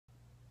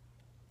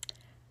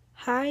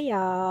Hi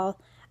y'all.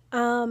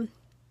 Um,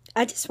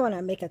 I just want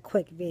to make a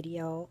quick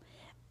video.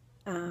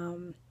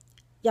 Um,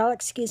 y'all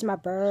excuse my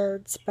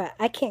birds, but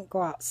I can't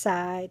go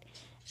outside.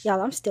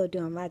 Y'all, I'm still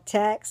doing my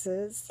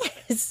taxes.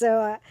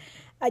 So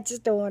I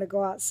just don't want to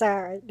go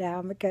outside right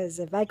now because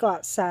if I go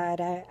outside,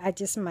 I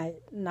just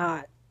might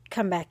not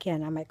come back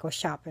in. I might go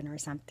shopping or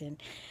something.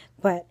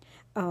 But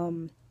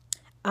um,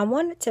 I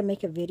wanted to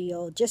make a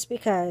video just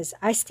because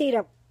I stayed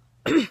up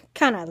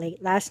kind of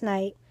late last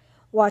night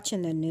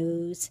watching the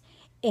news,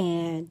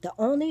 and the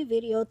only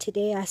video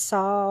today I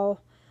saw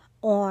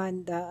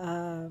on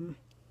the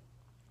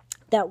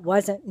that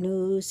wasn't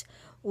news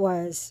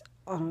was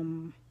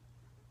on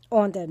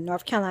the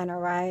North Carolina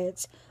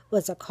riots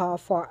was a call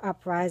for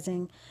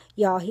uprising.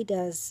 Y'all, he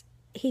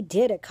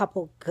did a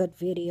couple good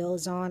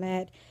videos on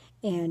it,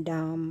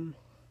 and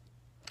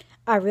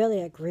I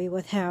really agree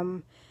with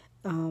him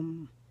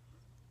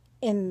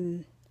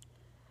in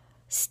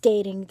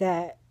stating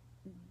that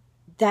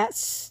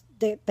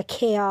the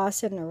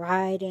chaos and the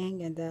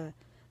rioting and the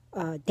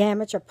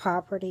damage of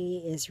property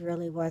is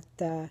really what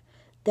the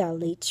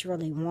elites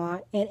really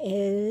want. It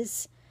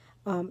is,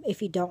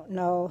 if you don't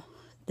know,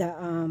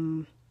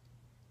 the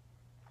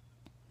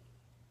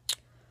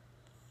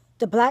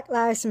the Black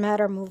Lives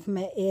Matter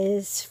movement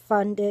is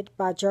funded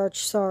by George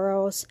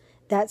Soros.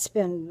 That's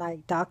been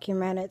like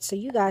documented, so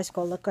you guys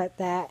go look at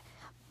that.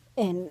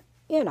 And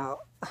you know,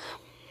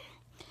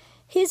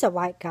 he's a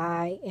white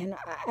guy, and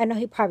I know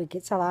he probably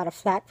gets a lot of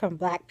flack from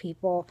black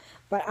people,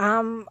 but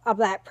I'm a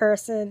black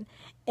person,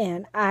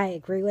 and I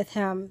agree with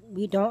him.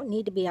 We don't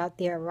need to be out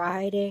there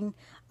rioting.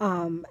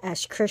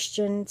 As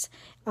Christians,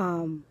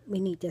 we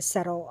need to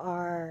settle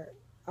our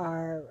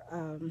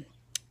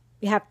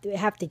we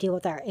have to deal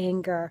with our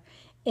anger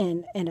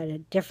in a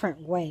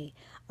different way.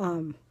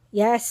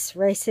 Yes,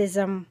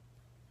 racism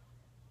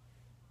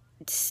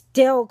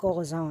still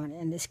goes on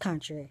in this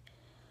country.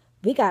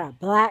 We got a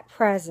black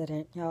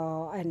president,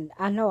 y'all, and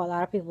I know a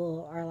lot of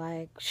people are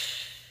like,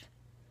 shh,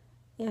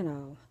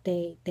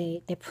 they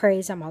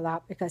praise him a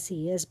lot because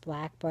he is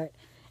black, but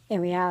in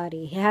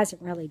reality, he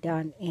hasn't really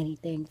done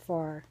anything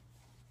for,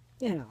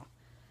 you know,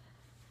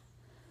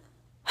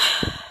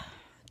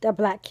 the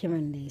black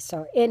community.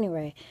 So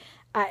anyway,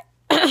 I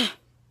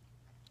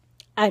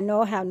I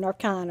know how North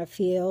Carolina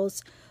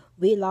feels.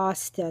 We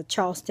lost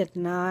Charleston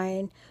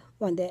 9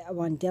 when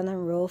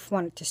Dylan Roof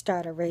wanted to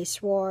start a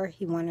race war.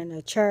 He went in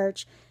a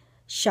church,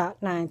 shot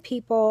 9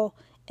 people,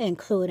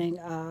 including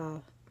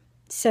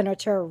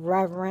Senator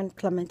Reverend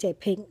Clemente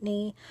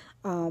Pinckney,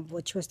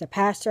 which was the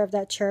pastor of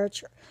that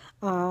church,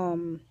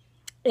 and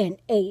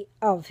 8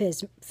 of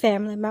his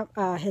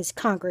his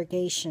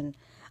congregation.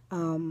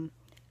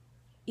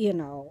 You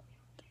know,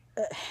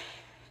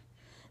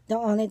 the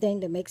only thing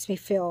that makes me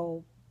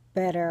feel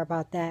better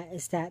about that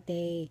is that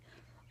they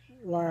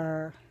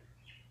were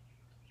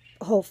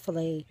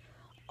hopefully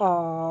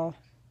all,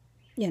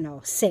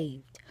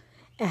 saved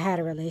and had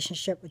a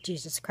relationship with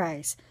Jesus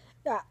Christ.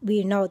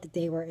 We know that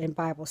they were in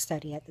Bible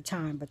study at the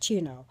time, but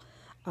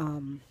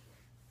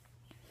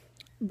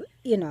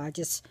I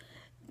just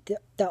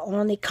the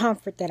only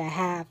comfort that I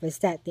have is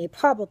that they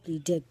probably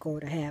did go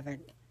to heaven.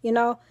 You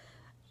know,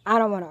 I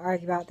don't want to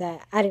argue about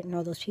that. I didn't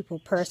know those people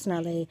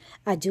personally.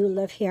 I do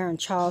live here in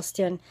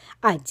Charleston.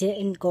 I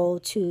didn't go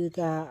to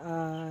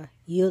the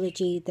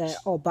eulogy that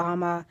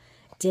Obama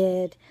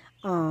did.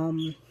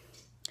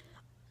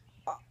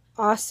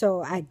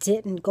 Also, I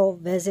didn't go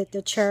visit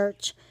the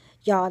church.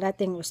 Y'all, that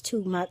thing was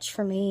too much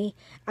for me.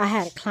 I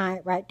had a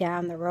client right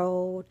down the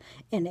road,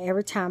 and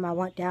every time I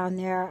went down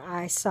there,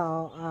 I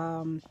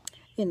saw,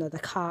 the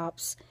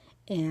cops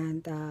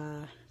and,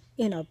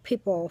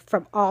 people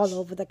from all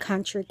over the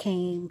country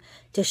came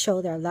to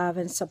show their love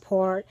and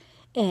support.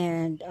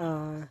 And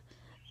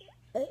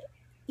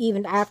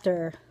even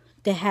after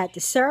they had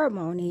the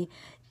ceremony,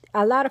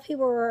 a lot of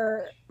people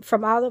were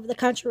from all over the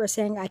country were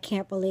saying, I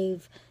can't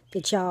believe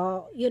that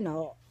y'all,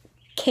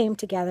 came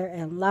together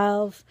in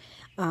love.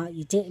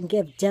 You didn't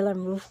give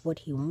Dylan Roof what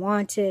he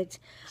wanted,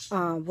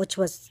 which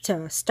was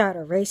to start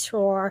a race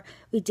war.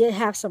 We did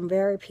have some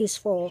very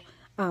peaceful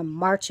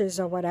marches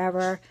or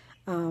whatever,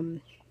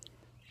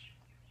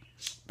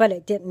 but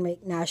it didn't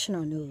make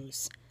national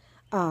news.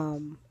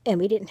 And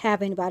we didn't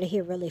have anybody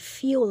here really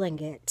fueling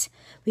it.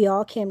 We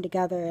all came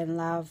together in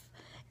love,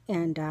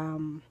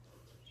 and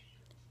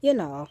you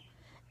know,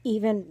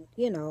 even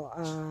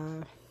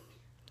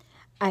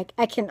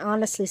I can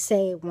honestly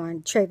say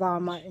when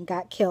Trayvon Martin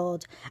got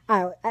killed,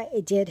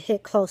 it did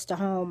hit close to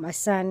home. My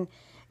son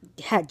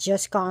had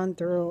just gone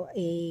through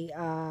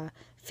a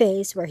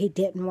phase where he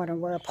didn't want to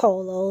wear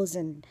polos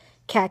and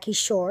khaki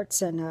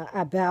shorts and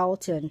a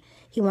belt, and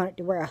he wanted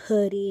to wear a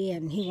hoodie,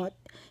 and he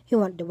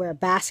wanted to wear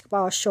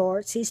basketball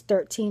shorts. He's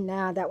 13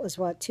 now. That was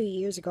 2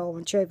 years ago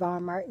when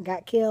Trayvon Martin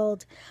got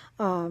killed.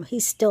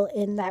 He's still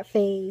in that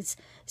phase.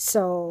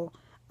 So,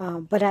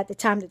 but at the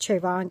time that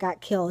Trayvon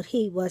got killed,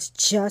 he was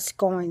just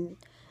going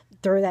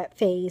through that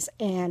phase,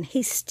 and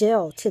he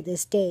still to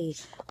this day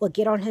will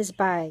get on his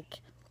bike.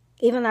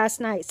 Even last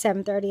night,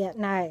 7:30 at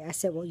night, I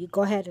said, well, you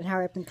go ahead and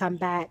hurry up and come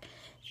back.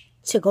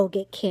 to go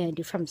get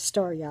candy from the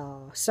store,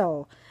 y'all.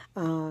 So,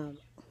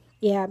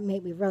 yeah, it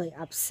made me really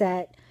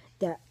upset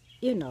that,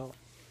 you know,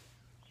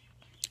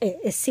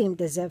 it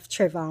seemed as if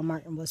Trayvon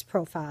Martin was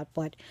profiled.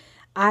 But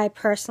I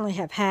personally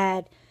have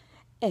had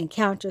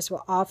encounters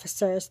with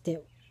officers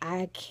that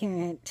I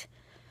can't,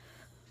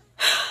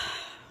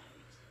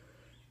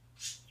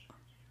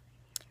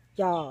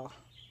 y'all.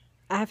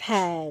 I've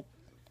had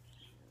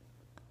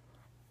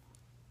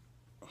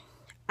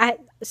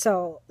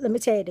so let me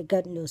tell you the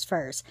good news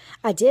first.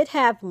 I did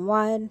have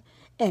one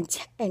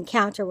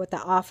encounter with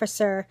the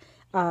officer.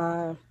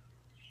 Uh,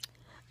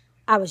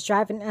 I was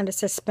driving under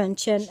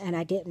suspension and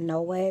I didn't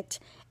know it.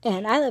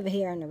 And I live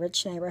here in a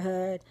rich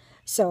neighborhood,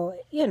 so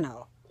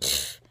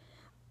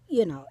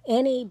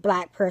any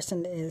black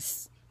person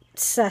is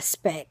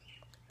suspect.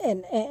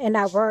 And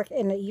I work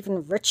in an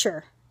even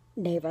richer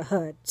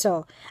neighborhood.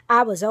 So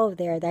I was over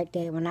there that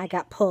day when I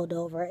got pulled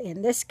over,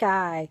 and this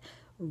guy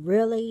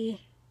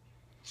really,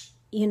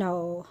 you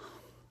know,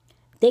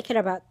 thinking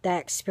about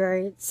that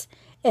experience,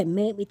 it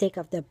made me think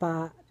of the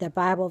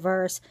Bible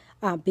verse,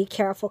 be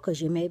careful because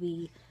you may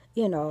be,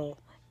 you know,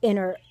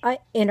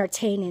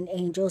 entertaining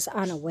angels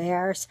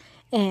unawares.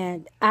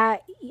 And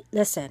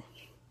listen,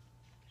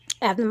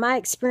 after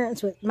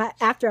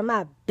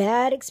my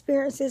bad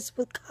experiences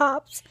with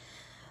cops,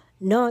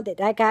 knowing that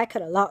that guy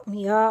could have locked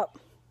me up,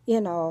 you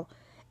know,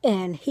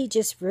 and he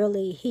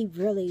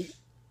really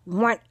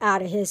went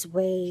out of his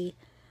way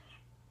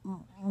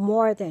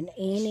more than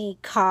any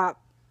cop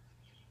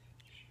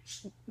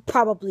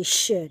probably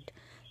should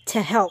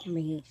to help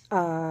me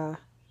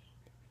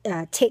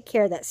take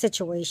care of that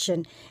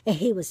situation, and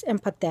he was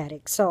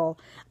empathetic. So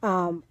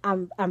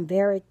I'm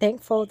very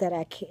thankful that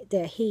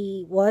that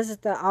he was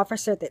the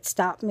officer that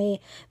stopped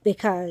me,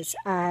 because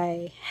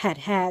I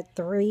had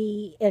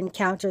 3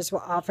 encounters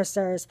with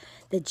officers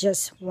that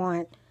just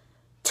went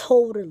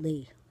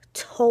totally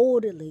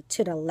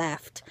to the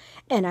left,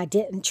 and I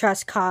didn't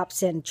trust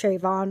cops, and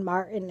Trayvon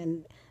Martin,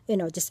 and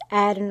just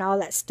adding all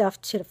that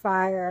stuff to the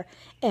fire,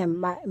 and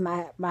my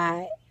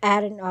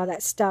adding all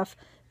that stuff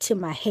to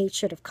my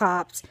hatred of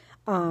cops,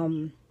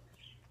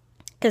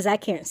 because I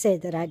can't say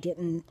that I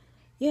didn't,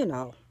 you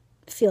know,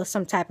 feel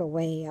some type of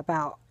way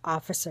about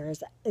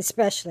officers,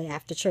 especially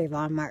after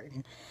Trayvon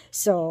Martin.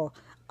 So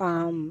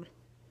I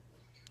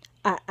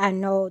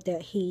know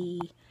that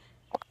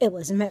it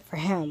was meant for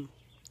him,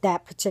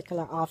 that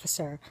particular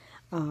officer.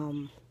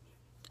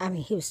 I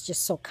mean, he was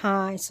just so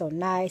kind, so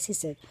nice. He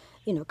said,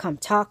 come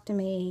talk to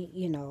me,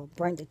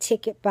 bring the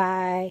ticket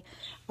by.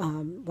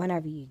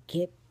 Whenever you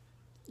get,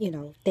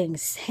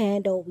 things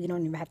handled, we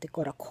don't even have to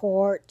go to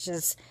court.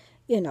 Just,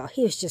 he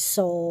was just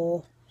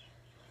so,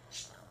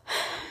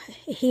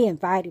 he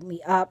invited me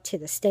up to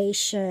the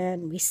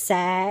station. We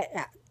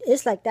sat.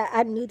 It's like that.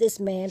 I knew this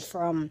man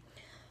from,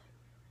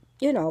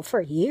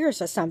 for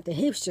years or something.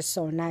 He was just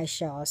so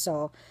nice, y'all.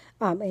 So,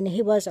 and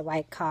he was a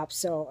white cop.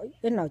 So,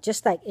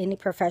 just like any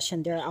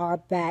profession, there are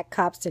bad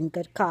cops and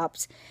good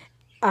cops.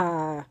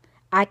 I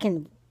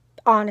can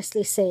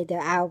honestly say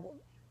that I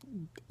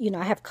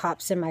have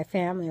cops in my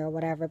family or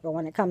whatever, but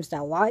when it comes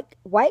to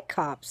white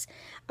cops,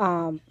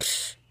 the,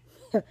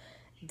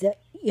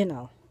 you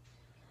know,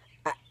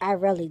 I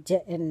really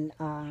didn't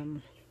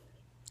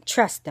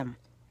trust them,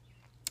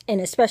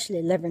 and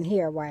especially living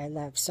here where I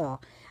live. So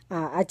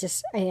I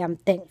am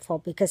thankful,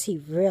 because he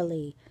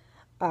really,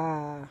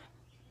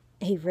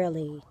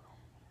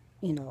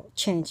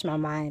 changed my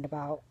mind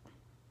about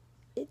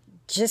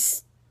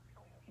just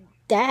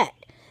that.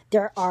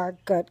 There are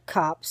good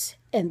cops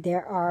and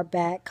there are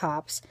bad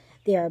cops.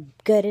 There are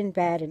good and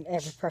bad in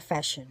every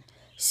profession.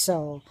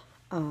 So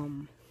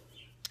I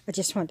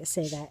just wanted to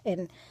say that.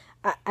 And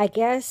I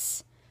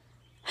guess,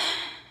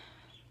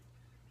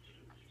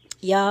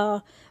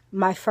 y'all,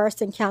 my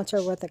first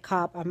encounter with a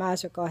cop, I might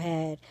as well go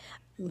ahead.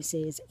 Let me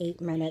see, it's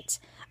 8 minutes.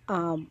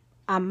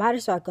 I might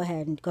as well go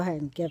ahead and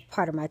give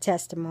part of my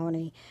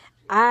testimony.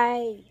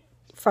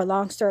 For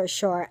long story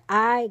short,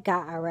 I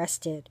got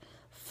arrested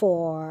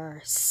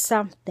for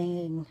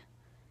something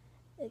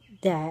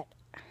that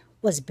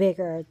was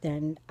bigger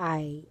than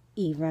I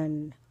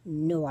even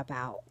knew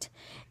about.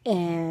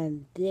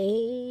 And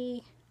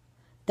the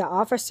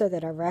officer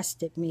that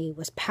arrested me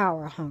was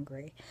power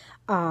hungry.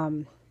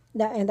 And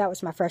that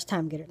was my first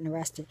time getting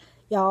arrested.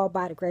 Y'all,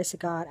 by the grace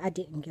of God, I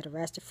didn't get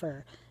arrested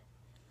for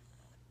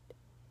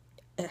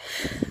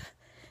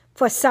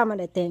some of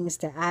the things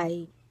that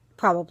I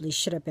probably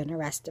should have been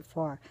arrested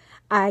for.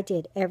 I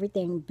did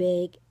everything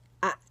big.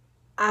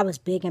 I was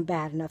big and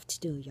bad enough to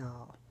do,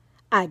 y'all.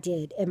 I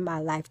did in my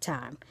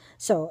lifetime.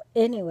 So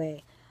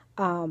anyway,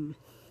 and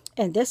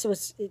this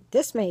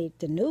made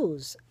the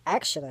news,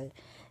 actually.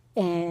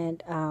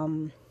 And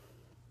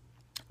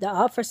the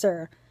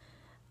officer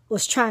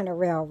was trying to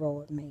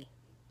railroad me.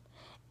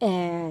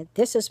 And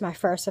this was my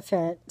first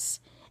offense.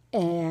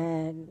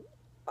 And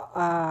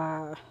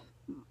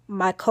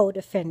my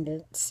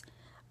co-defendants,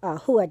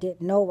 who I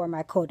didn't know were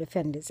my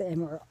co-defendants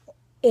and were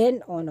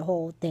in on the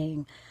whole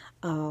thing,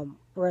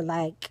 were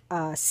like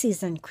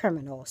seasoned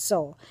criminals.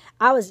 So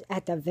I was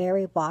at the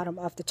very bottom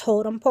of the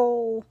totem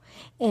pole,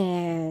 and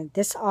and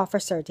this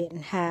officer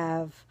didn't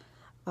have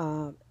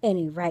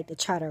any right to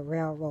try to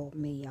railroad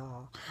me,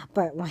 y'all.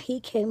 But when he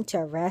came to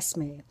arrest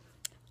me,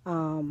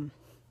 um,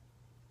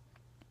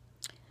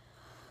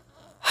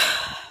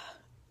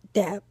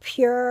 that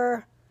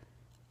pure,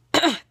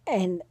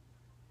 and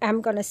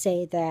I'm going to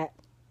say that,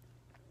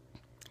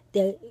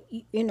 the,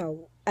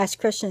 as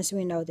Christians,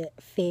 we know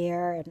that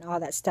fear and all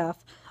that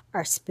stuff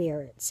are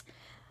spirits.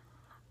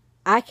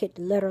 I could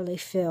literally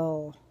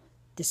feel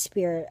the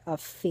spirit of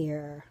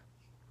fear,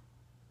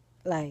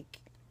 like,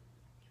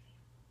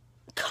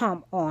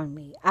 come on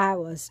me. I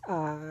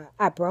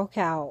broke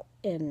out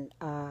in,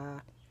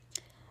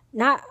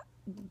 not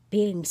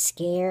being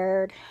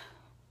scared.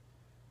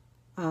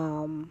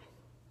 Um,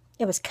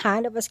 it was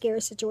kind of a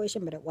scary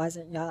situation, but it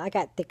wasn't. I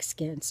got thick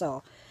skin,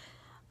 so.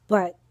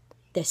 But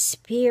the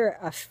spirit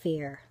of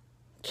fear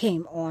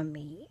came on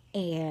me,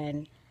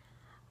 and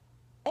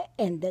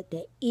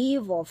the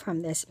evil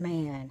from this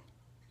man,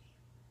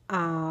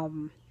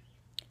 um,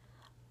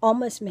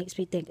 almost makes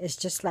me think it's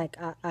just like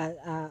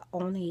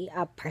only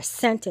a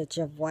percentage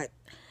of what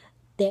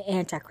the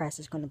Antichrist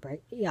is going to bring.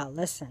 Y'all,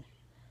 listen.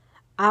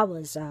 I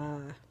was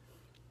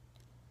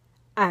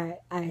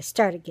I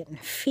started getting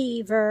a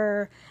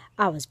fever.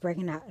 I was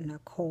breaking out in a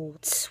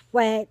cold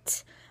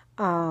sweat.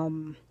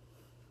 Um,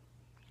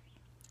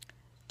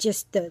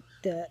 just the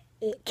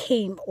it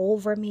came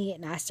over me,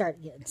 and I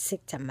started getting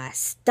sick to my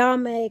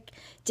stomach.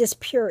 Just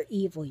pure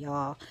evil,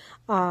 y'all.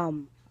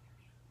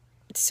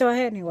 So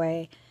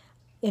anyway,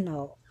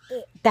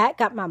 that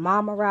got my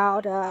mama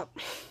riled up.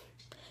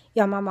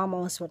 My mom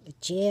almost went to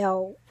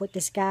jail with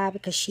this guy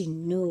because she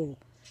knew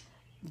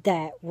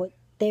that what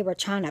they were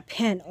trying to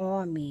pin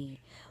on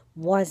me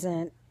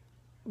wasn't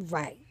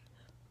right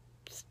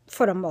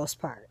for the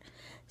most part.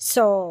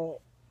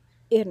 So,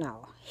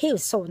 he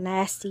was so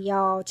nasty,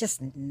 y'all.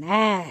 Just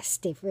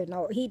nasty.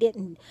 He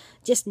didn't,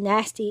 just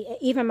nasty.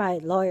 Even my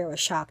lawyer was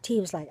shocked.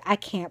 He was like, I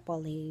can't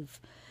believe,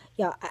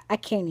 I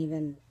can't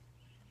even,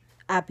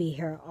 I'll be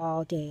here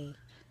all day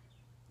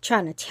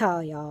trying to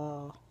tell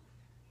y'all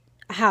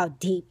how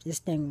deep this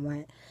thing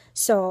went.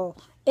 So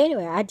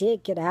anyway, I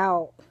did get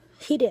out.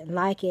 He didn't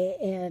like it,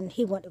 and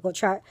he went to go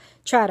try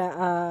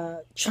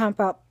to trump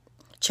up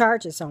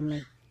charges on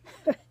me.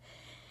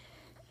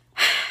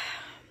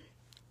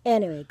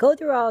 Anyway, go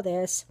through all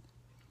this.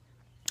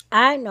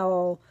 I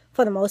know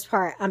for the most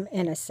part I'm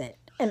innocent,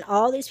 and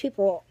all these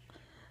people,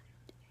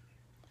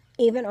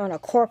 even on a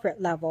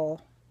corporate level,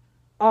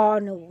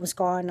 all knew what was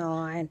going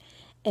on,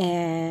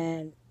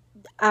 and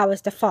I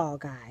was the fall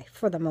guy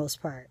for the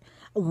most part.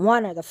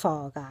 One of the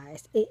fall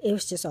guys. It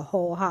was just a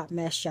whole hot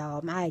mess,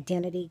 y'all. My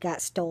identity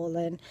got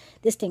stolen.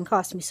 This thing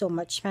cost me so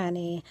much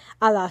money.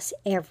 I lost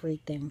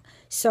everything.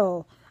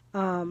 So,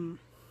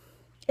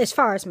 as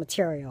far as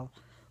material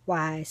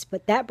wise,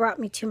 but that brought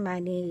me to my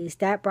knees.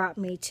 That brought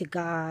me to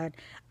God.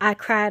 I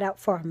cried out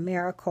for a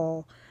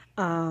miracle.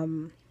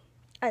 And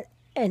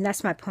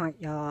that's my point,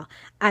 y'all.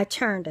 I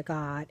turned to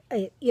God.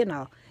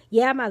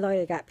 Yeah, my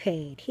lawyer got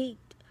paid.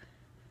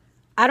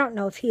 I don't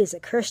know if he is a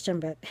Christian,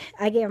 but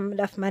I gave him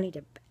enough money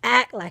to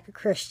act like a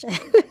Christian.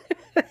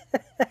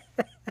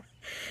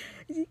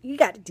 You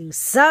got to do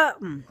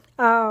something.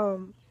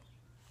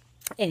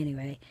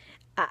 Anyway,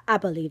 I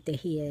believe that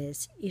he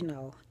is,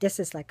 this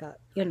is like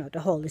the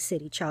holy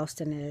city,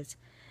 Charleston is,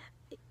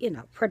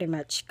 pretty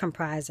much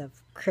comprised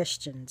of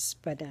Christians.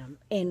 But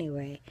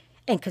anyway,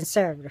 and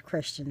conservative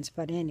Christians.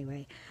 But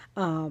anyway,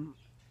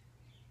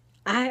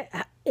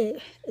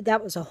 that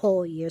was a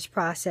whole year's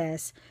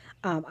process.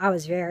 I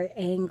was very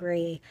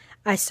angry.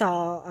 I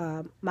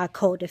saw my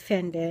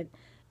co-defendant,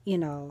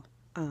 I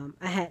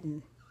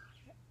hadn't,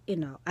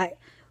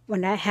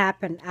 when that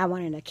happened, I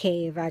went in a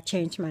cave. I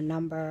changed my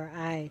number.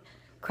 I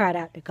cried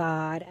out to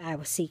God. I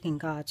was seeking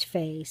God's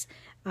face.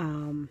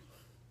 You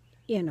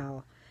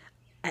know,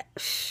 I,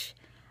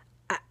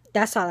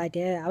 that's all I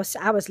did.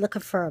 I was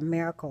looking for a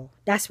miracle.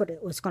 That's what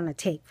it was going to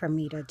take for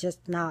me to just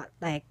not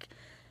like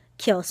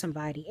kill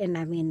somebody, and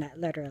I mean that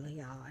literally,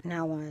 y'all. And I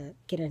don't want to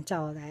get into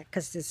all that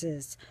because this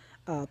is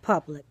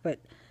public, but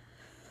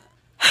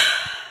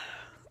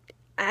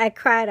I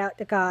cried out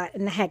to God,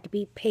 and I had to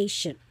be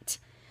patient.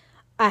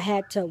 I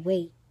had to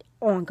wait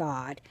on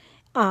God,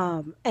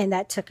 and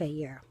that took a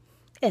year.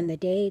 And the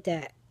day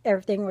that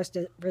everything was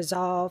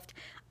resolved,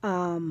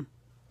 I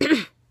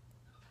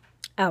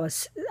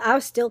was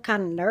still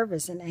kind of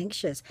nervous and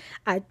anxious.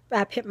 I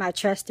put my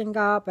trust in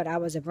God, but I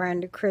was a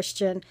brand new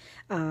Christian.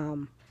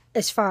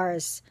 As far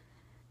as,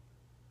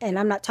 and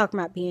I'm not talking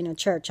about being in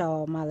church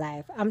all my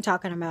life. I'm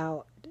talking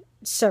about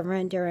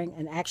surrendering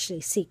and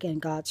actually seeking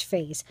God's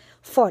face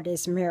for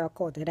this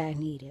miracle that I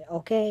needed.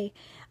 Okay,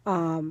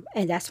 and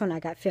that's when I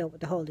got filled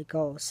with the Holy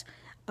Ghost.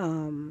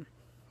 In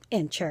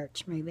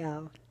church. Maybe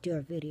I'll do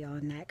a video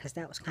on that because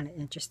that was kind of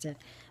interesting.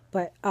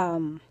 But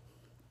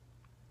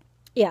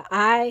yeah,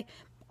 I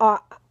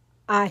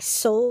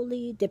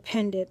solely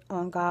depended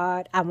on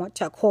God. I went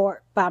to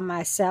court by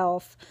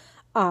myself.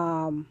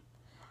 The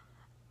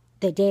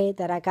day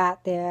that I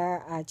got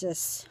there, I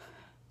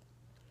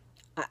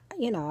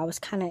was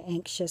kind of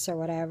anxious or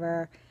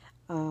whatever.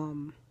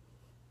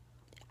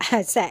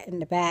 I sat in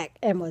the back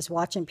and was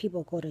watching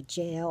people go to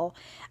jail.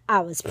 I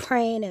was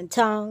praying in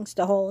tongues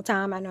the whole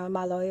time. I know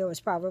my lawyer was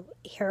probably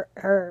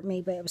heard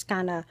me, but it was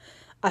kind of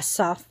a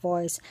soft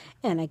voice.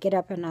 And I get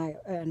up and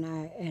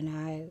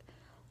I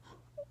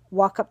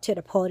walk up to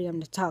the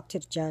podium to talk to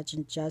the judge,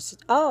 and the judge says,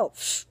 "Oh,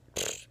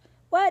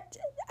 what?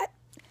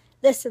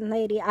 Listen,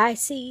 lady, I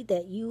see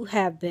that you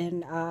have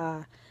been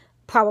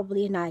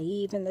probably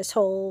naive in this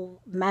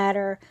whole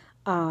matter.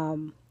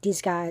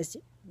 These guys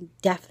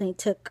definitely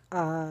took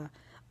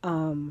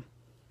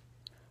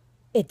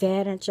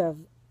advantage of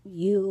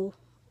you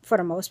for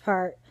the most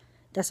part.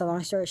 That's a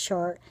long story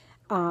short.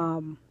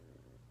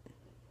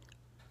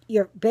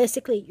 You're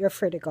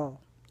free to go,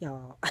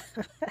 y'all."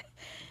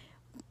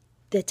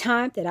 The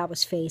time that I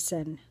was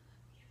facing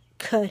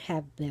could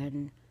have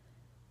been,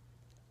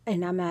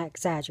 and I'm not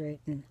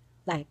exaggerating,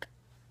 like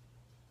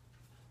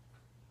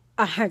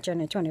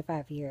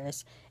 125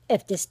 years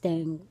if this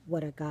thing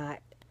would have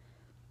got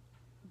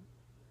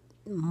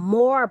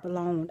more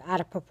blown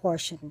out of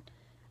proportion.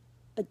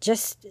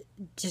 Just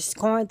just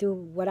going through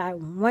what I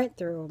went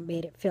through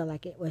made it feel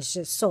like it was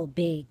just so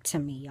big to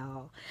me,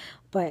 y'all.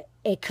 But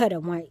it could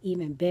have went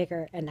even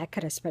bigger, and I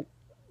could have spent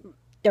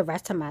the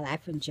rest of my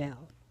life in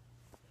jail.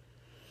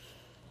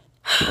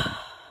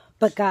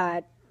 But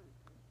God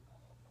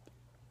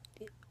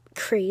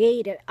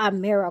created a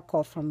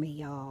miracle for me,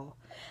 y'all.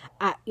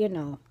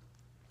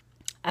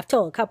 I've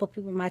told a couple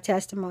people my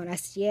testimony. I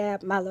said, yeah,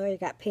 my lawyer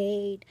got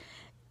paid.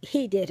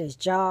 He did his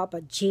job,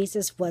 but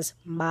Jesus was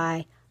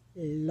my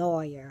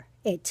lawyer.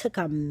 It took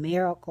a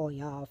miracle,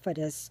 y'all, for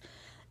this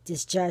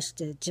judge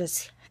to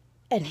just,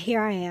 and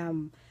here I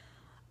am,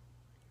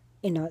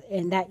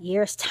 in that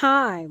year's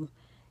time,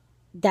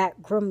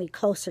 that grew me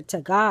closer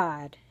to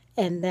God.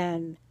 And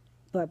then,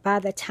 but by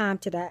the time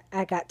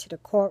I got to the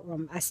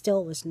courtroom, I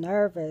still was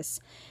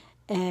nervous.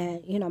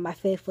 And, my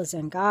faith was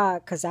in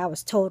God, because I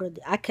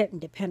couldn't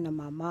depend on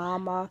my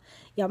mama.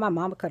 My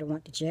mama could have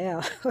went to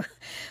jail,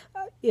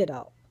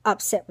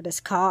 upset with this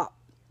cop.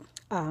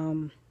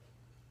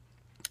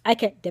 I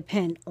can't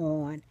depend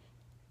on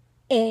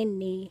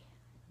anybody.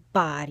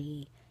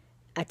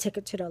 I took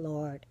it to the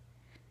Lord,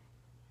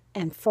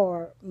 and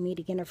for me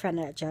to get in front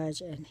of that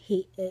judge, and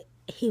he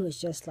was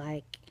just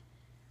like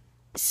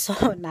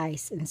so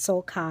nice and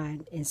so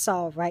kind, and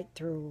saw right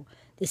through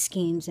the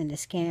schemes and the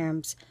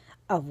scams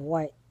of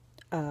what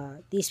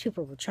these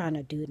people were trying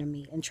to do to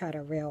me and try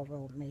to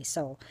railroad me.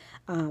 So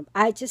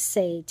I just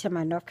say to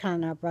my North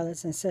Carolina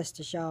brothers and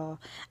sisters, y'all,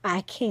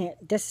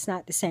 this is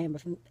not the same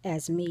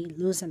as me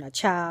losing a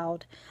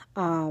child.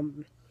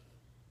 But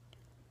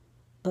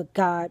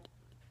God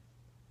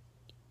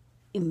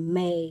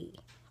may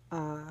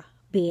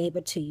be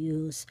able to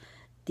use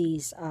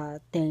these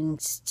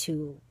things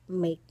to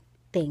make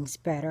things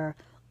better,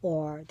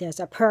 or there's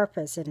a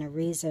purpose and a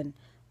reason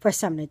for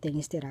some of the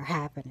things that are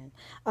happening.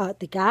 One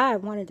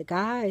of the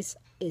guys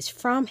is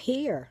from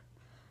here.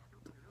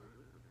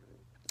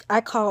 I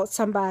called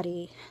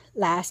somebody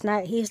last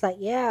night. He's like,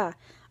 yeah,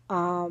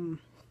 I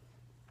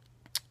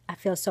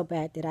feel so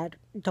bad that I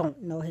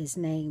don't know his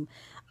name.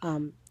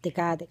 The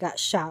guy that got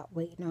shot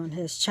waiting on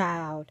his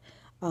child.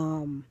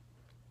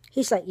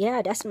 He's like,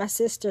 yeah, that's my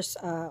sister's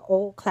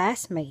old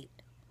classmate.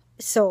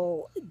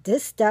 So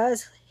this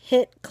does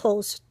hit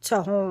close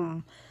to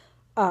home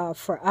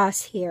for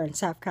us here in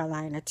South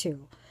Carolina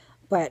too.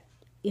 But,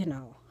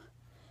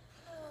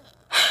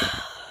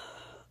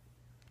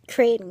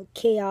 creating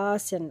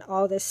chaos and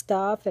all this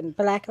stuff, and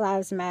Black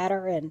Lives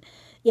Matter, and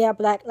yeah,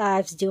 Black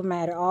lives do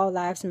matter. All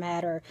lives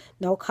matter.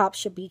 No cops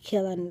should be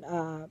killing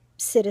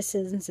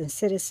citizens, and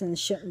citizens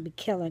shouldn't be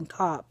killing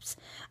cops.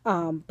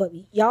 But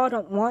y'all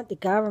don't want the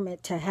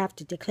government to have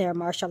to declare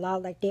martial law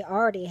like they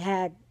already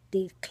had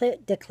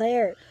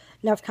declared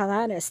North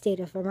Carolina a state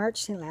of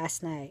emergency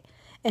last night,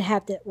 and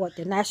have the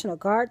National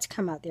Guards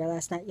come out there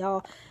last night.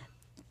 Y'all,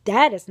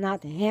 that is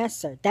not the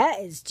answer. That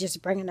is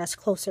just bringing us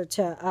closer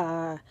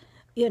to,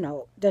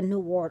 the New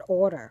World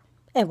Order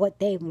and what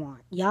they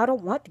want. Y'all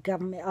don't want the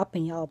government up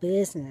in y'all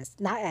business.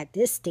 Not at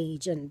this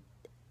stage and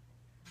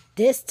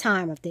this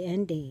time of the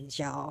end days,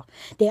 y'all.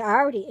 They're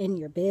already in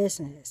your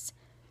business.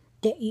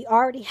 You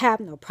already have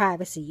no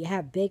privacy. You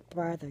have Big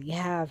Brother. You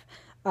have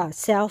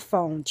cell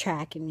phone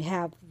tracking. You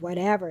have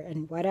whatever,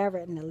 and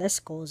the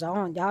list goes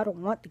on. Y'all don't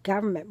want the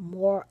government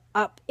more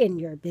up in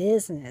your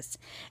business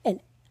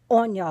and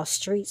on y'all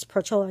streets,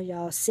 patrolling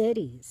y'all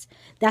cities.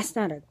 That's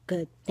not a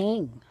good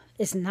thing.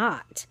 It's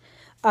not.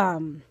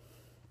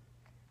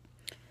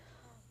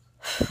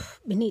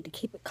 We need to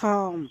keep it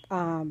calm.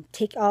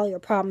 Take all your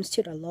problems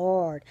to the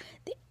Lord.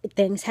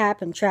 Things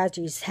happen.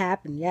 Tragedies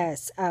happen.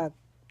 Yes.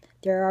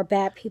 There are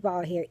bad people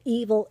out here.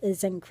 Evil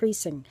is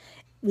increasing.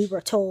 We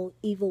were told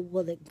evil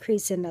will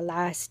increase in the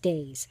last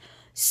days.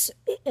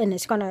 And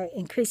it's going to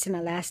increase in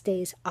the last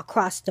days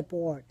across the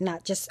board,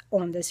 not just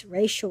on this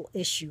racial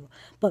issue.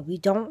 But we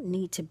don't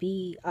need to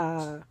be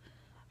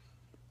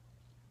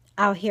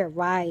out here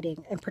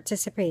rioting and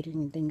participating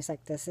in things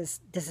like this.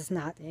 This is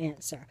not the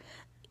answer.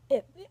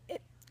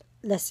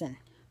 Listen,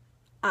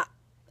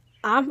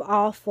 I'm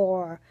all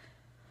for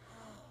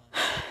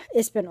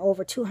It's been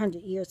over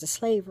 200 years of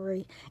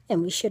slavery,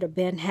 and we should have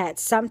been had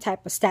some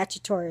type of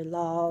statutory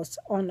laws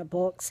on the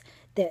books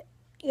that,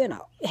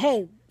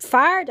 hey,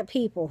 fire the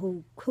people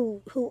who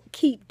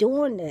keep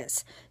doing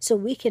this, so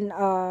we can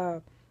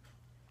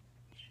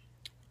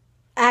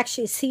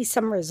actually see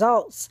some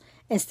results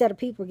instead of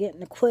people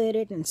getting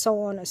acquitted and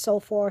so on and so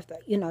forth.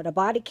 The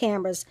body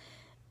cameras,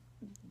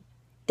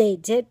 they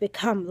did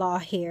become law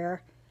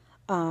here.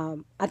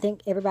 I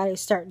think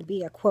everybody's starting to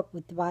be equipped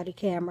with the body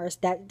cameras.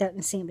 That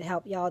doesn't seem to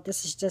help y'all.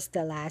 This is just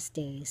the last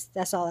days.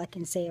 That's all I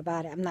can say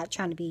about it. I'm not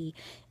trying to be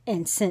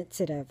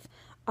insensitive.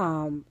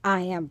 I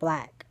am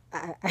black.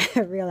 I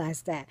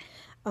realize that.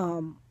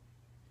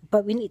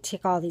 But we need to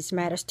take all these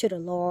matters to the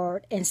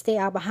Lord and stay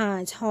our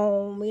behinds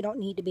home. We don't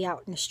need to be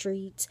out in the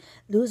streets,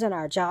 losing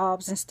our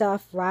jobs and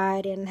stuff,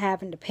 riding,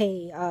 having to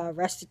pay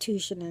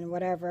restitution and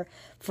whatever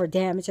for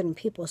damaging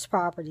people's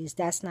properties.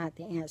 That's not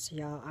the answer,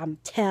 y'all. I'm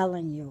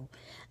telling you.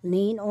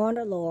 Lean on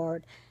the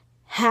Lord.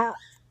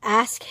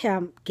 Ask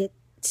Him, get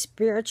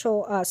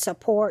spiritual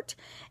support,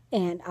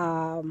 and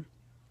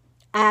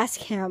ask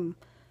Him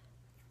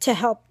to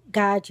help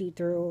guide you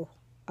through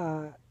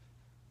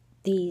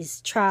these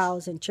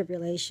trials and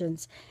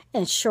tribulations,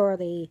 and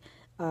surely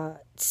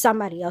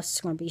somebody else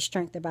is going to be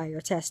strengthened by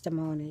your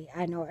testimony.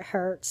 I know it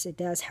hurts. It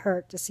does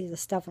hurt to see the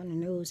stuff on the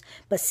news,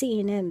 but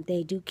CNN,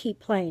 they do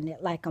keep playing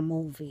it like a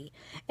movie,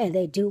 and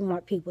they do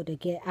want people to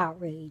get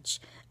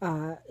outraged.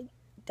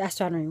 That's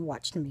why I don't even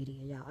watch the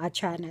media, y'all. I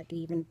try not to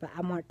even, but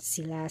I wanted to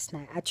see last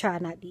night. I try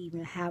not to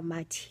even have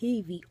my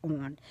TV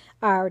on.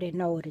 I already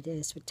know what it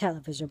is with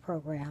television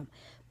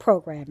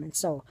programming.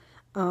 So,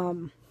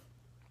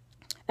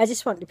 I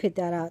just wanted to put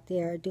that out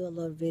there, do a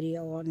little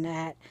video on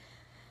that.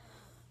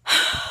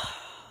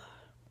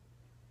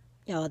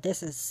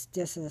 This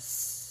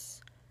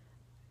is,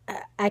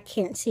 I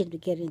can't seem to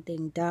get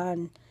anything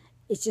done.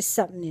 It's just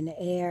something in the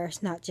air.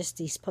 It's not just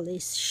these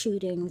police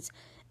shootings.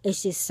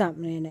 It's just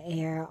something in the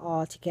air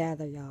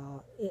altogether,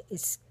 y'all.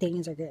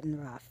 Things are getting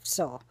rough.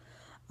 So,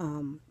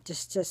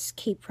 just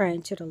keep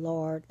praying to the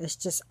Lord. Let's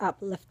just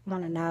uplift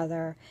one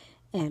another,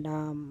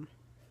 and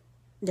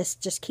let's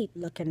just keep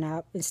looking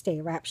up and stay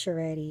rapture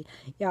ready.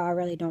 Y'all, I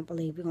really don't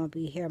believe we're going to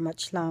be here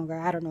much longer.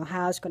 I don't know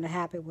how it's going to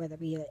happen, whether it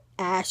be an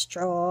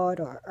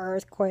asteroid or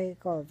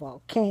earthquake or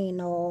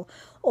volcano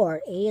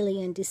or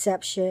alien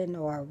deception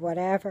or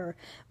whatever.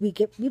 We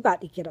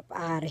about to get up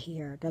out of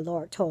here. The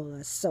Lord told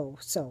us so.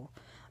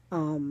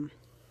 Y'all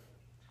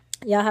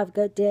have a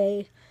good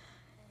day.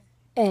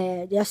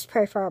 And just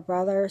pray for our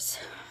brothers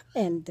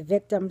and the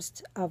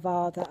victims of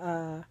all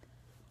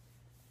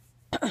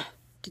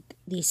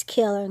these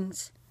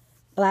killings,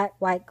 black,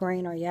 white,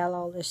 green, or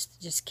yellow. Let's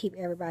just keep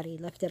everybody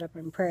lifted up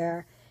in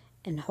prayer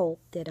and hope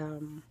that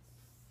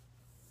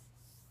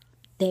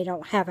they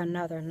don't have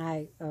another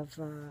night of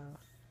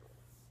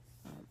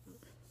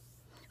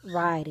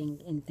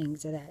rioting and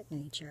things of that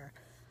nature.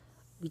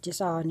 We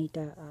just all need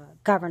to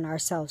govern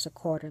ourselves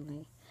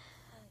accordingly.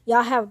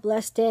 Y'all have a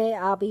blessed day.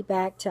 I'll be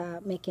back to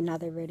make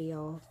another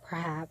video,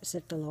 perhaps,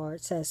 if the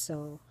Lord says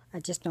so. I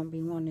just don't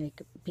want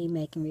to be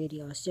making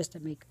videos just to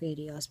make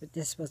videos, but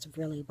this was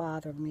really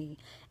bothering me,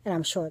 and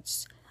I'm sure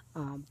it's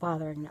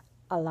bothering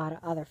a lot of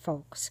other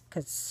folks,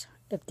 because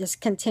if this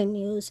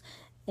continues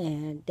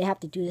and they have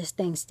to do this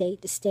thing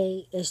state to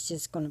state, it's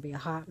just going to be a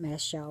hot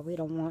mess, y'all. We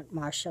don't want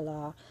martial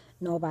law.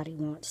 Nobody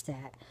wants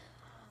that.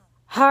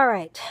 All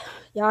right.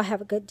 Y'all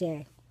have a good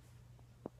day.